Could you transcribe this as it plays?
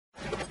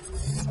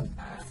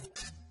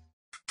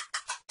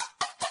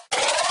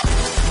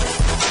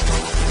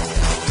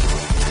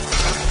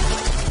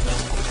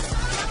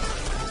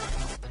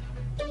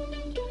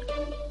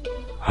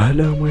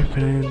Hello my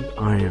friend,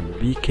 I am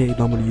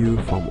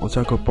BKW from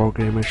Osaka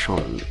Programmer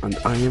channel, and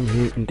I am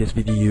here in this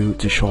video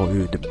to show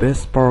you the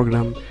best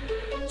program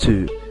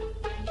to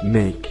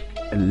make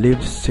a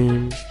live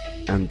stream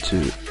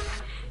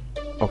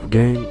of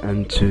game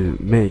and to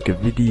make a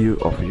video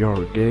of your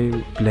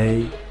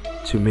gameplay,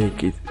 to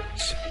make it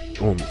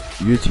on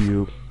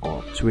YouTube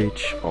or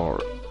Twitch or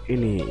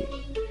any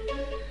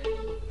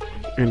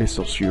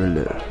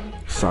social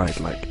site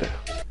like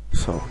that.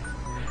 So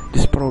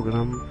this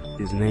program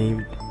is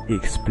named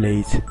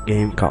XSplit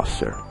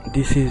Gamecaster.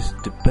 This is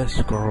the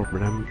best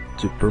program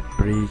to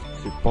portray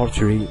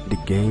the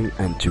game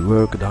and to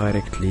work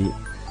directly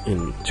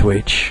in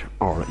Twitch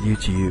or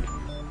YouTube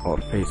or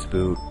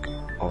Facebook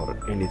or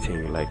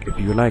anything. Like, if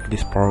you like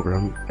this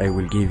program, I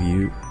will give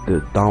you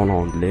the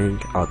download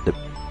link at the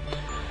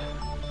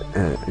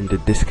in the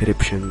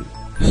description.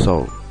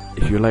 So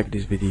if you like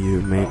this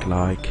video, make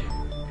like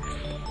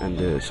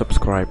and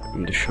subscribe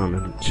in the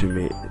channel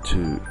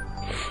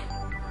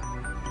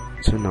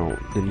to know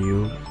the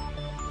new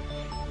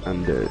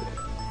and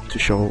to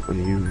show a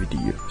new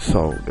video.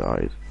 So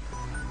guys,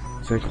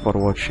 thank you for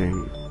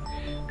watching,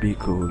 be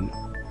cool,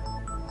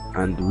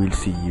 and we'll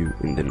see you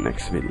in the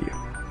next video.